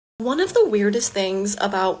One of the weirdest things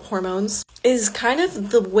about hormones is kind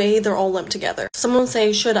of the way they're all lumped together. Someone will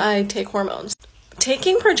say, should I take hormones?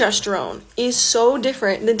 Taking progesterone is so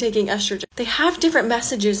different than taking estrogen. They have different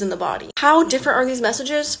messages in the body. How different are these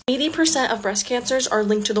messages? 80% of breast cancers are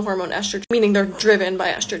linked to the hormone estrogen, meaning they're driven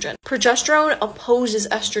by estrogen. Progesterone opposes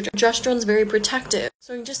estrogen. Progesterone is very protective.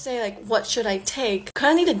 So you just say, like, what should I take? You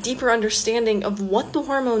kind of need a deeper understanding of what the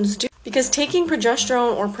hormones do. Because taking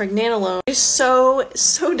progesterone or pregnenolone is so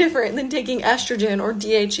different than taking estrogen or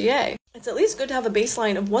DHEA. It's at least good to have a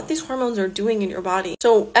baseline of what these hormones are doing in your body.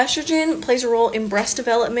 So estrogen plays a role in breast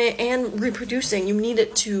development and reproducing. You need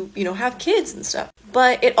it to, have kids and stuff.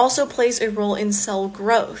 But it also plays a role in cell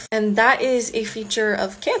growth. And that is a feature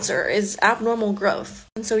of cancer, is abnormal growth.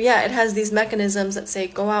 And so yeah, it has these mechanisms that say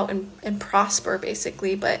go out and prosper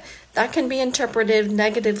basically, but that can be interpreted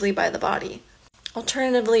negatively by the body.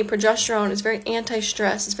 Alternatively, progesterone is very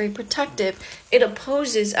anti-stress, it's very protective. It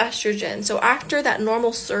opposes estrogen. So after that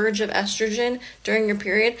normal surge of estrogen during your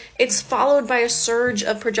period, it's followed by a surge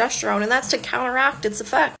of progesterone, and that's to counteract its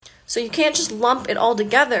effect. So you can't just lump it all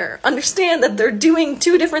together. Understand that they're doing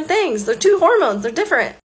two different things. They're two hormones, they're different.